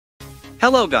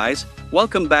Hello guys,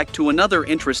 welcome back to another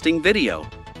interesting video.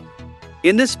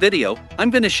 In this video,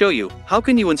 I'm going to show you how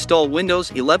can you install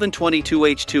Windows 11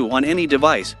 22H2 on any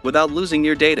device without losing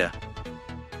your data.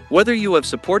 Whether you have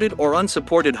supported or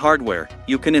unsupported hardware,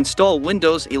 you can install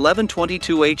Windows 11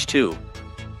 22H2.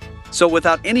 So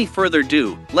without any further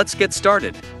ado, let's get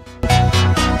started.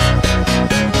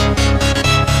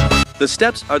 The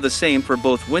steps are the same for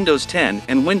both Windows 10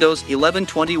 and Windows 11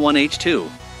 21H2.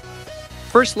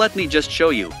 First, let me just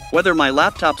show you whether my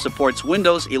laptop supports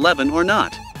Windows 11 or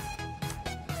not.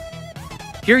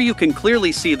 Here you can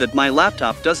clearly see that my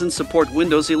laptop doesn't support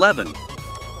Windows 11.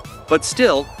 But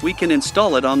still, we can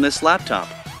install it on this laptop.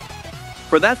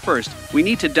 For that, first, we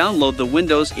need to download the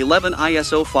Windows 11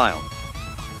 ISO file.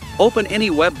 Open any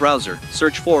web browser,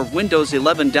 search for Windows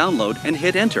 11 download and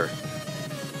hit enter.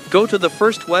 Go to the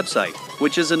first website,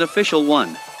 which is an official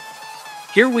one.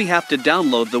 Here we have to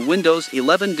download the Windows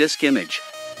 11 disk image.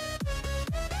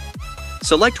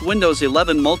 Select Windows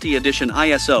 11 Multi-Edition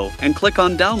ISO and click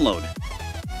on Download.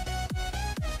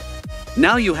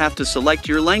 Now you have to select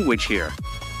your language here.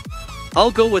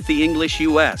 I'll go with the English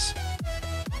US.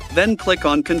 Then click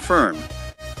on Confirm.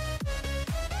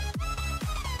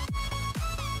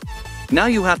 Now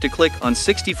you have to click on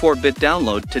 64-bit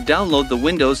download to download the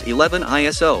Windows 11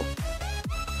 ISO.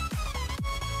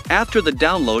 After the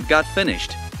download got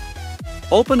finished,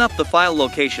 open up the file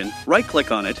location, right-click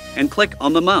on it, and click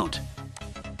on the mount.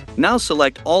 Now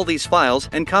select all these files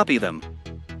and copy them.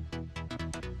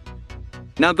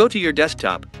 Now go to your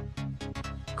desktop,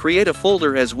 create a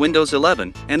folder as Windows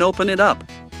 11, and open it up.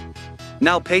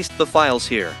 Now paste the files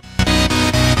here.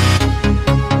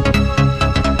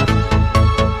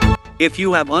 If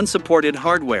you have unsupported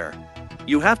hardware,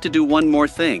 you have to do one more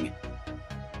thing.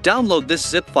 Download this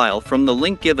zip file from the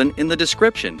link given in the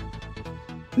description.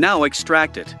 Now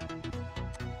extract it.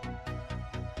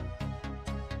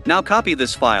 Now copy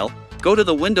this file, go to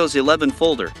the Windows 11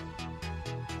 folder.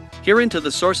 Here into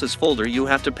the sources folder you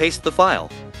have to paste the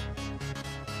file.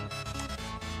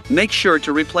 Make sure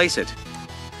to replace it.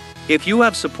 If you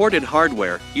have supported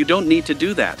hardware, you don't need to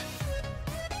do that.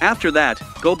 After that,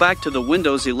 go back to the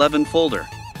Windows 11 folder.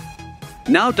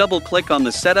 Now double-click on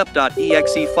the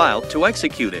setup.exe file to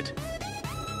execute it.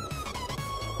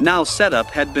 Now setup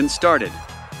had been started.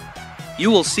 You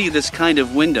will see this kind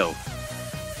of window.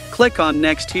 Click on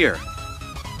Next here.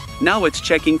 Now it's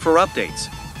checking for updates.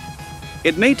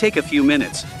 It may take a few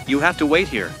minutes, you have to wait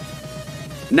here.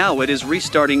 Now it is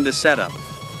restarting the setup.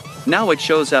 Now it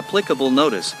shows applicable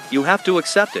notice, you have to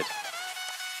accept it.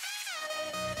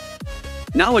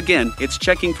 Now again, it's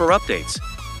checking for updates.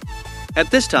 At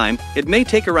this time, it may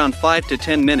take around 5 to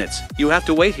 10 minutes, you have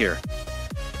to wait here.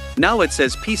 Now it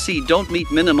says PC don't meet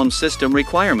minimum system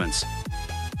requirements.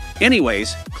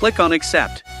 Anyways, click on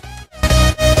Accept.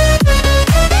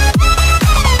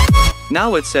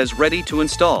 Now it says ready to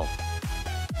install.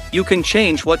 You can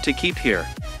change what to keep here.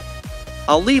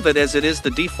 I'll leave it as it is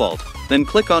the default, then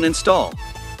click on Install.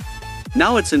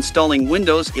 Now it's installing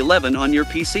Windows 11 on your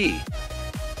PC.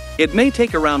 It may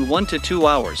take around 1 to 2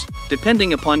 hours,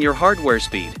 depending upon your hardware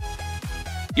speed.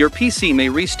 Your PC may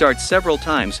restart several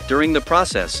times during the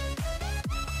process.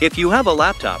 If you have a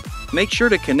laptop, make sure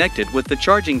to connect it with the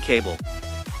charging cable.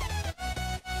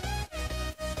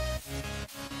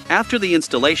 After the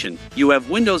installation, you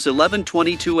have Windows 11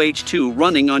 22H2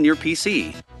 running on your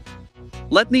PC.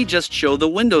 Let me just show the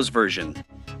Windows version.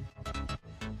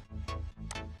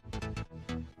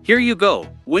 Here you go,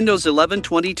 Windows 11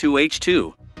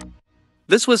 22H2.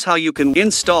 This was how you can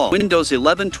install Windows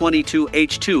 11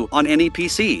 22H2 on any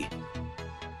PC.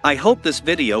 I hope this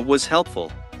video was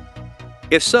helpful.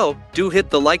 If so, do hit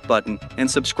the like button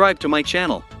and subscribe to my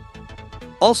channel.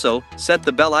 Also, set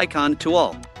the bell icon to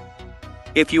all.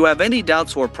 If you have any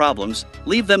doubts or problems,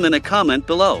 leave them in a comment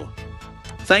below.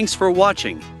 Thanks for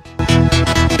watching.